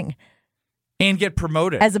win a ring and get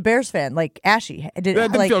promoted. as a Bears fan? Like Ashy, That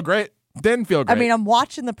didn't feel great. Didn't feel great. I mean, I'm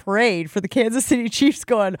watching the parade for the Kansas City Chiefs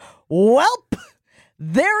going, welp,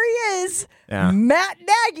 there he is, Yeah. Matt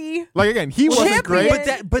Nagy. Like, again, he wasn't great.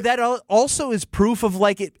 But that also is proof of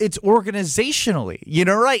like it's organizationally,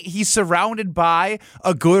 right? He's surrounded by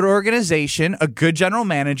a good organization, a good general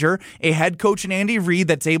manager, a head coach in Andy Reid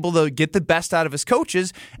that's able to get the best out of his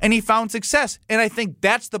coaches, and he found success. And I think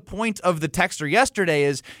that's the point of the texter yesterday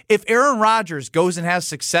is if Aaron Rodgers goes and has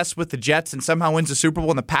success with the Jets and somehow wins the Super Bowl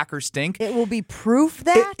and the Packers stink, it will be proof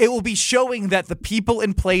that it will be showing that the people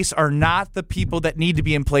in place are not the people that need to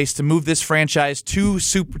be in place to move this franchise to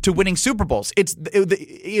winning Super Bowls.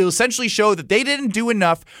 It'll essentially show that they didn't do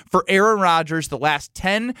enough for Aaron Rodgers the last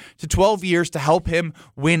 10 to 12 years to help him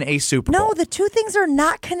win a Super Bowl. No, the two things are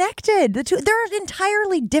not connected. They're an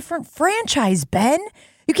entirely different franchise, Ben.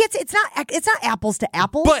 You can't say it's not apples to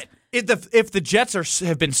apples. But if the Jets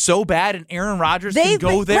have been so bad and Aaron Rodgers can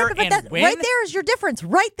go there and win. Right there is your difference.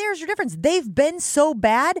 They've been so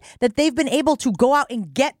bad that they've been able to go out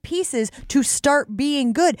and get pieces to start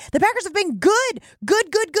being good. The Packers have been good.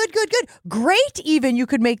 Great even, you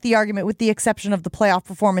could make the argument, with the exception of the playoff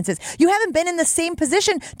performances. You haven't been in the same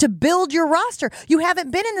position to build your roster. You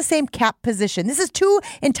haven't been in the same cap position. This is two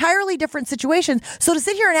entirely different situations. So to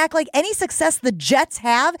sit here and act like any success the Jets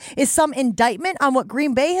have is some indictment on what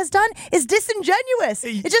Green Bay has done is disingenuous.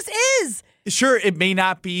 It just is. Sure, it may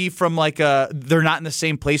not be from they're not in the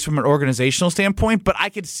same place from an organizational standpoint, but I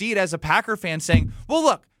could see it as a Packer fan saying, well,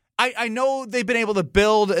 look, I know they've been able to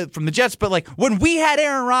build from the Jets, but when we had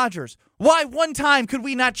Aaron Rodgers, why one time could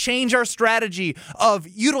we not change our strategy of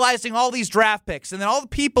utilizing all these draft picks? And then all the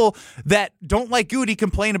people that don't like Goody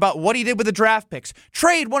complain about what he did with the draft picks.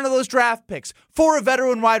 Trade one of those draft picks for a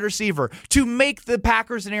veteran wide receiver to make the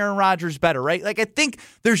Packers and Aaron Rodgers better, right? I think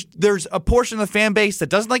there's a portion of the fan base that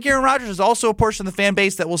doesn't like Aaron Rodgers. There's also a portion of the fan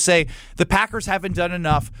base that will say the Packers haven't done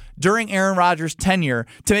enough during Aaron Rodgers' tenure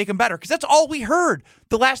to make him better. Because that's all we heard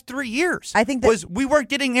the last 3 years. I think was we weren't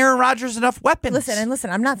getting Aaron Rodgers enough weapons.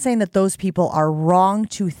 Listen, I'm not saying that those people are wrong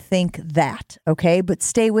to think that, okay? But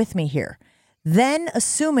stay with me here. Then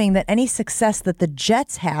assuming that any success that the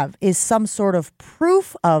Jets have is some sort of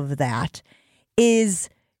proof of that is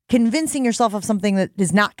convincing yourself of something that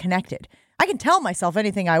is not connected. I can tell myself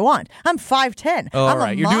anything I want. I'm 5'10". Oh, I'm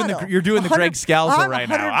right. a model. You're doing the Greg Scalzo right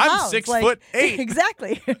now. I'm 6'8".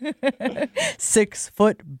 Exactly. 6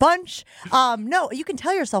 foot bunch. No, you can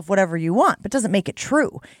tell yourself whatever you want, but it doesn't make it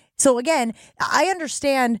true. So again, I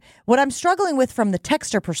understand what I'm struggling with from the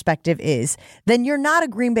texter perspective is then you're not a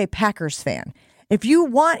Green Bay Packers fan. If you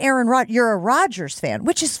want Aaron Rodgers, you're a Rodgers fan,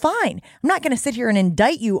 which is fine. I'm not going to sit here and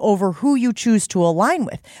indict you over who you choose to align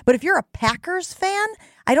with. But if you're a Packers fan,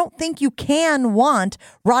 I don't think you can want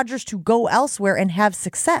Rodgers to go elsewhere and have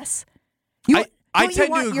success. I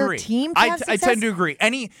tend to agree. Your team to have success? I tend to agree.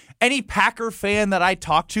 Any Packer fan that I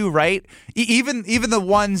talk to, right? Even the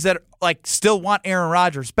ones that still want Aaron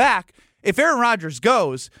Rodgers back, if Aaron Rodgers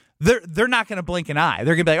goes, they're not going to blink an eye.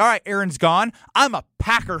 They're going to be like, all right, Aaron's gone. I'm a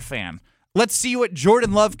Packer fan. Let's see what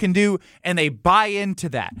Jordan Love can do, and they buy into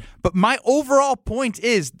that. But my overall point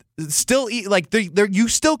is still you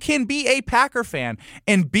still can be a Packer fan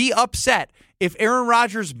and be upset if Aaron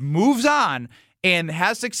Rodgers moves on and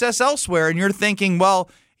has success elsewhere, and you're thinking, well,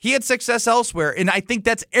 he had success elsewhere, and I think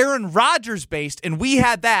that's Aaron Rodgers based, and we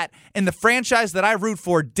had that, and the franchise that I root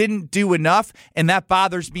for didn't do enough, and that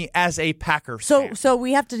bothers me as a Packer fan. So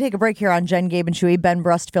we have to take a break here on Jen, Gabe, and Chewy. Ben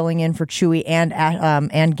Brust filling in for Chewy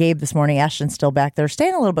and Gabe this morning. Ashton's still back there,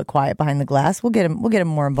 staying a little bit quiet behind the glass. We'll get him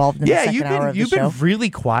more involved in the second hour of the show. You've been really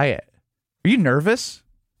quiet. Are you nervous?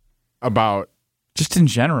 About? Just in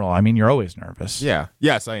general. I mean, you're always nervous. Yeah.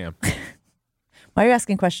 Yes, I am. Why are you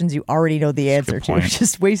asking questions you already know the answer to?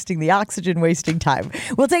 Just wasting the oxygen, wasting time.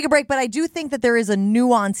 We'll take a break, but I do think that there is a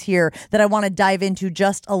nuance here that I want to dive into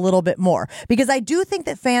just a little bit more, because I do think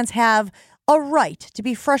that fans have a right to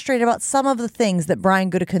be frustrated about some of the things that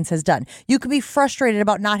Brian Gutekunst has done. You could be frustrated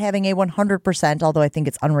about not having a 100%, although I think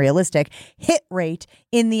it's unrealistic, hit rate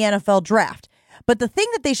in the NFL draft. But the thing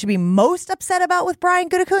that they should be most upset about with Brian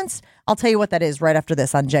Gutekunst, I'll tell you what that is right after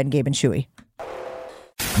this on Jen, Gabe, and Chewy.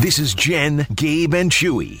 This is Jen, Gabe, and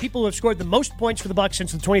Chewy. People who have scored the most points for the Bucs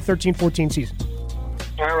since the 2013-14 season.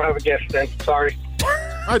 I don't have a guess then. Sorry. All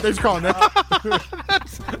right, thanks for calling that.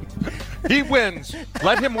 He wins.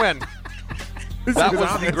 Let him win. That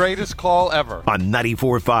was the greatest call ever. On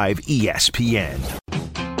 94.5 ESPN.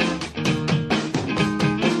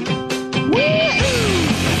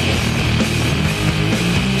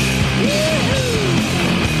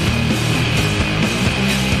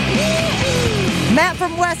 Matt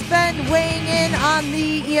from West Bend weighing in on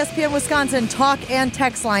the ESPN Wisconsin talk and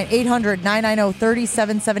text line,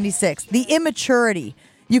 800-990-3776. The immaturity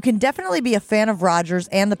You can definitely be a fan of Rodgers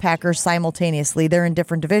and the Packers simultaneously. They're in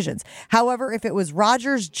different divisions. However, if it was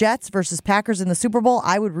Rodgers, Jets versus Packers in the Super Bowl,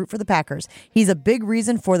 I would root for the Packers. He's a big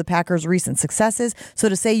reason for the Packers' recent successes. So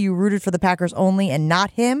to say you rooted for the Packers only and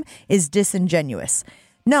not him is disingenuous.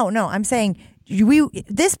 No, I'm saying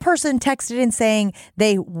this person texted in saying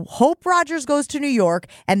they hope Rodgers goes to New York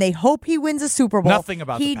and they hope he wins a Super Bowl. Nothing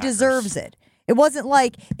about he the Packers. deserves it. It wasn't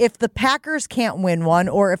like if the Packers can't win one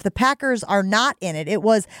or if the Packers are not in it. It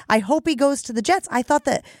was, I hope he goes to the Jets. I thought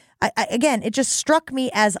that, again, it just struck me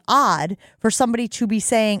as odd for somebody to be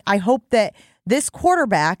saying, I hope that this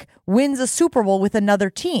quarterback wins a Super Bowl with another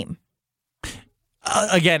team.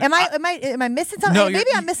 Again, am I missing something? No,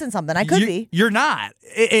 Maybe I'm missing something. I could be. You're not.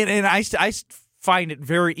 And I find it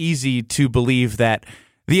very easy to believe that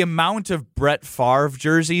the amount of Brett Favre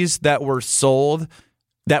jerseys that were sold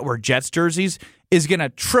that were Jets jerseys is going to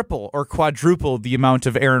triple or quadruple the amount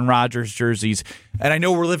of Aaron Rodgers jerseys. And I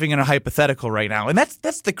know we're living in a hypothetical right now. And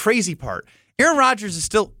that's the crazy part. Aaron Rodgers is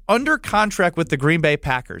still under contract with the Green Bay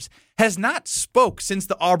Packers, has not spoke since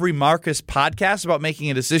the Aubrey Marcus podcast about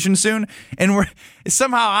making a decision soon. And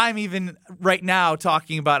somehow I'm even right now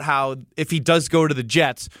talking about how if he does go to the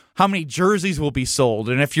Jets, how many jerseys will be sold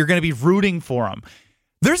and if you're going to be rooting for him.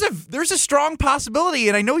 There's a strong possibility,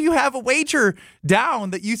 and I know you have a wager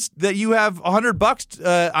down that you have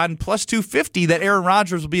 $100 on plus 250 that Aaron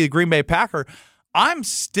Rodgers will be a Green Bay Packer. I'm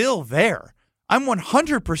still there. I'm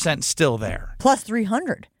 100% still there. Plus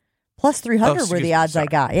 300. Plus 300 were the odds I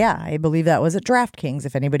got. Yeah, I believe that was at DraftKings.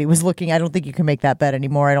 If anybody was looking, I don't think you can make that bet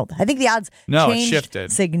anymore. I think the odds changed it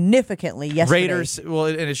shifted significantly yesterday. Raiders,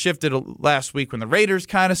 and it shifted last week when the Raiders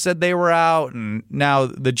kind of said they were out, and now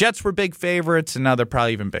the Jets were big favorites, and now they're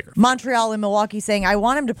probably even bigger. Montreal and Milwaukee saying, I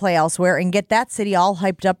want him to play elsewhere and get that city all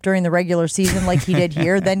hyped up during the regular season like he did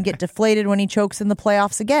here, then get deflated when he chokes in the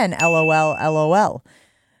playoffs again. LOL, LOL.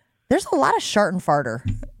 There's a lot of Schartenfarter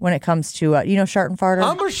when it comes to, Schartenfarter?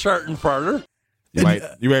 I'm a Schartenfarter. You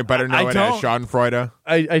might better know it as Schadenfreude.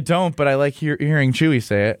 I don't, but I like hearing Chewy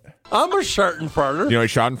say it. I'm a Schartenfarter. You know what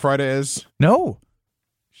Schadenfreude is? No.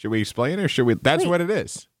 Should we explain it or should we? That's what it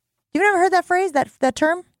is. You've never heard that phrase, that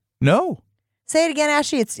term? No. Say it again,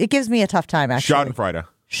 Ashley. It gives me a tough time, actually. Schadenfreude.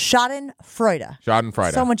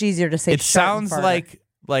 Schadenfreude. So much easier to say. It sounds like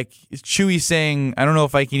Chewy saying, I don't know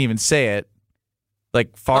if I can even say it.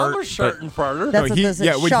 Like fart. I'm a Schartenfarter. That's what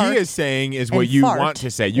he is saying is what you fart. want to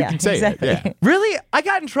say. You can say exactly. it. Yeah. Really? I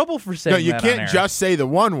got in trouble for saying that. No, you can't just say the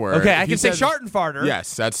one word. Okay, I can say Schartenfarter.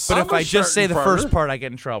 Yes, that's. But if I just say the first part, I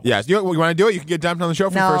get in trouble. Yes, you want to do it? You can get dumped on the show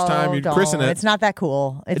for the first time. You're christening it. It's not that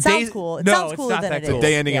cool. It sounds cool. It sounds cooler than it is.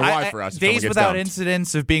 Day ending in Y for us. Days without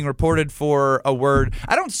incidents of being reported for a word.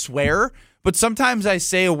 I don't swear, but sometimes I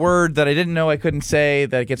say a word that I didn't know I couldn't say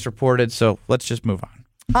that gets reported. So let's just move on.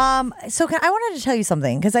 I wanted to tell you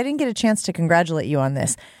something because I didn't get a chance to congratulate you on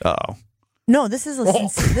this. Uh-oh. No, this is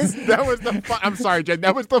that was I'm sorry, Jen.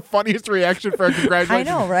 That was the funniest reaction for a congratulations. I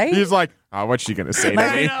know, right? He's like, "Oh, what's she gonna say to me?"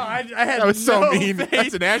 I know. I had that was so no mean. faith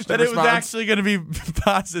That's an Ashton that it was response. actually going to be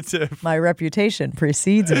positive. My reputation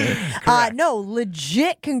precedes me. No,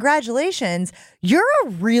 legit congratulations. You're a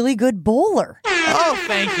really good bowler. Oh,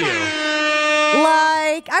 thank you.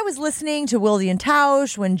 Like, I was listening to Wilde and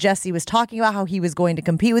Tausch when Jesse was talking about how he was going to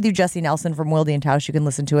compete with you. Jesse Nelson from Wilde and Tausch. You can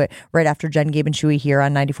listen to it right after Jen, Gabe, and Chewy here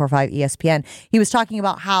on 94.5 ESPN. He was talking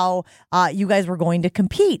about how you guys were going to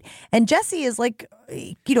compete. And Jesse is like,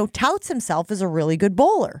 touts himself as a really good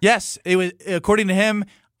bowler. Yes, it was, according to him,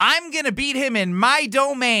 I'm going to beat him in my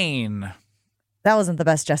domain. That wasn't the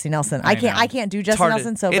best Jesse Nelson. I can't do Jesse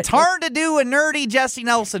Nelson. It's hard to do a nerdy Jesse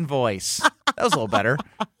Nelson voice. That was a little better.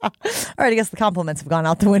 All right, I guess the compliments have gone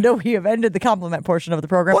out the window. We have ended the compliment portion of the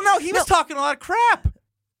program. Well, no, he was talking a lot of crap.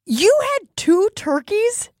 You had 2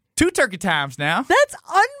 turkeys? 2 turkey times now. That's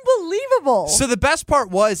unbelievable. So the best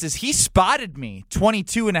part is he spotted me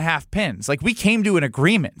 22 and a half pins. Like, we came to an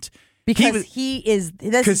agreement. Because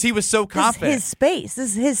he was so confident. This is his space. This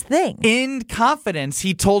is his thing. In confidence,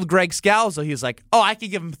 he told Greg Scalzo, he was like, I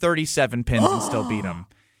could give him 37 pins and still beat him.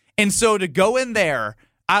 And so to go in there,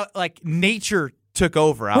 nature took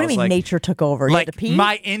over. What do you mean nature took over? You had to pee?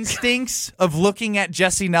 My instincts of looking at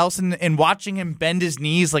Jesse Nelson and watching him bend his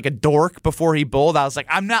knees like a dork before he bowled, I was like,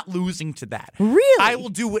 I'm not losing to that. Really? I will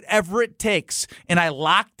do whatever it takes. And I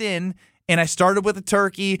locked in. And I started with a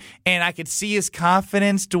turkey, and I could see his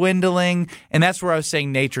confidence dwindling, and that's where I was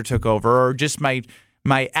saying nature took over, or just my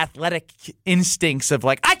athletic instincts of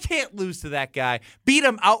I can't lose to that guy. Beat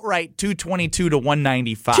him outright 222 to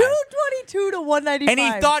 195. 222 to 195. And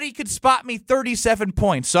he thought he could spot me 37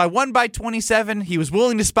 points. So I won by 27. He was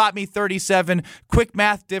willing to spot me 37. Quick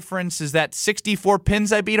math difference is that 64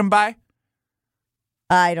 pins I beat him by?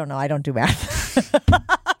 I don't know. I don't do math.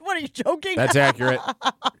 What, are you joking? That's accurate.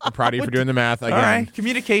 I'm proud of you for doing the math again. All right,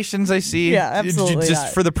 communications. I see. Yeah, absolutely.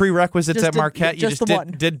 Just for the prerequisites Just at Marquette, you just just the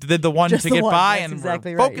one. did the one Just to the get one. by, That's and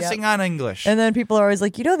exactly we're right, focusing yeah. on English. And then people are always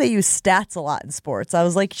like, they use stats a lot in sports. I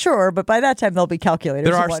was like, sure, but by that time they'll be calculators.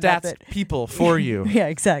 There and are whatnot, stats but- people for you. Yeah,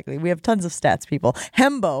 exactly. We have tons of stats people.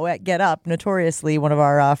 Hembo at Get Up, notoriously one of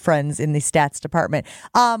our friends in the stats department.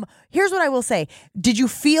 Here's what I will say. Did you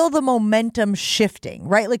feel the momentum shifting,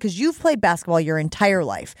 right? Like, because you've played basketball your entire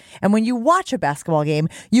life. And when you watch a basketball game,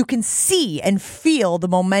 you can see and feel the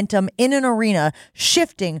momentum in an arena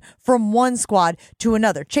shifting from one squad to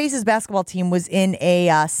another. Chase's basketball team was in a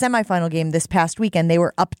semifinal game this past weekend. They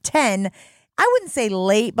were up 10. I wouldn't say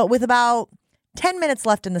late, but with about 10 minutes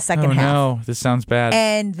left in the second half. Oh, no. This sounds bad.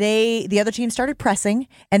 And the other team started pressing,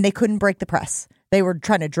 and they couldn't break the press. They were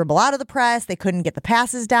trying to dribble out of the press. They couldn't get the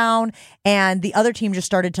passes down. And the other team just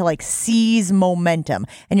started to seize momentum.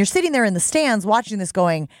 And you're sitting there in the stands watching this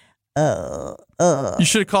going, You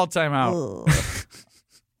should have called timeout.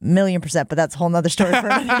 1,000,000%, but that's a whole nother story for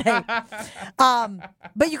another day.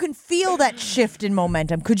 But you can feel that shift in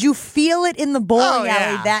momentum. Could you feel it in the bowling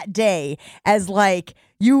alley that day as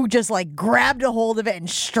you just grabbed a hold of it and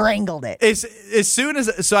strangled it? As soon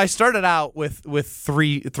as I started out with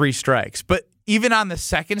three strikes, but even on the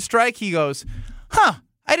second strike, he goes,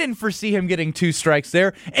 I didn't foresee him getting 2 strikes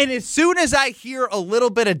there. And as soon as I hear a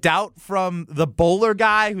little bit of doubt from the bowler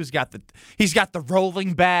guy he's got the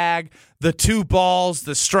rolling bag, the 2 balls,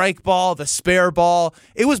 the strike ball, the spare ball,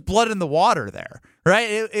 it was blood in the water there,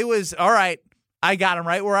 right? It was, all right, I got him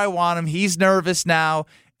right where I want him. He's nervous now.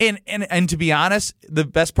 And to be honest, the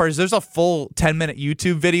best part is there's a full 10-minute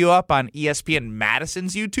YouTube video up on ESPN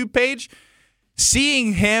Madison's YouTube page.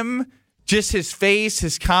 Seeing him, just his face,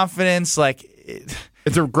 his confidence,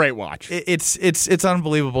 it's a great watch. It's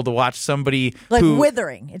unbelievable to watch somebody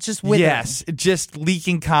withering. It's just withering. Yes, just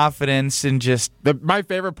leaking confidence and just. My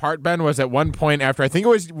favorite part, Ben, was at one point after, I think it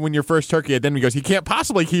was when your first turkey, and then he goes, he can't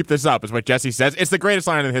possibly keep this up, is what Jesse says. It's the greatest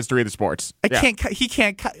line in the history of the sports. He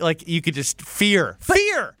can't, you could just fear.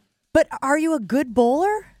 But are you a good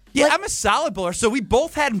bowler? Yeah, I'm a solid bowler. So we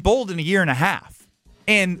both hadn't bowled in a year and a half.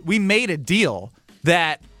 And we made a deal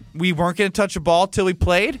that we weren't going to touch a ball till we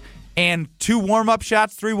played. And 2 warm-up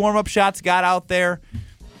shots, 3 warm-up shots, got out there,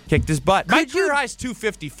 kicked his butt. My career high is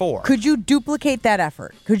 254. Could you duplicate that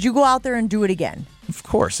effort? Could you go out there and do it again? Of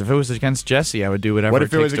course. If it was against Jesse, I would do whatever What it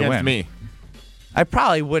if it takes was to against win. me? I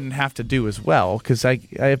probably wouldn't have to do as well because I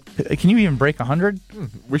can you even break 100?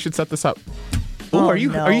 We should set this up. Ooh, are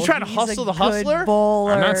you trying to hustle the hustler?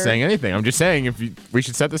 Bowler. I'm not saying anything. I'm just saying we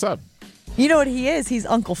should set this up. You know what he is? He's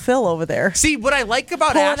Uncle Phil over there. See, what I like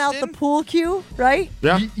about Pulling Ashton, out the pool cue, right?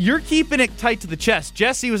 Yeah. You're keeping it tight to the chest.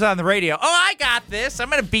 Jesse was on the radio. Oh, I got this. I'm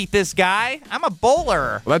going to beat this guy. I'm a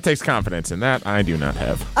bowler. Well, that takes confidence, and that I do not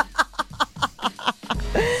have.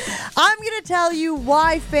 I'm going to tell you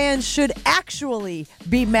why fans should actually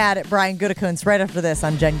be mad at Brian Gutekunst right after this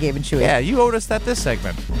on Jen, Gabe, and Chewy. Yeah, you owed us that this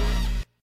segment.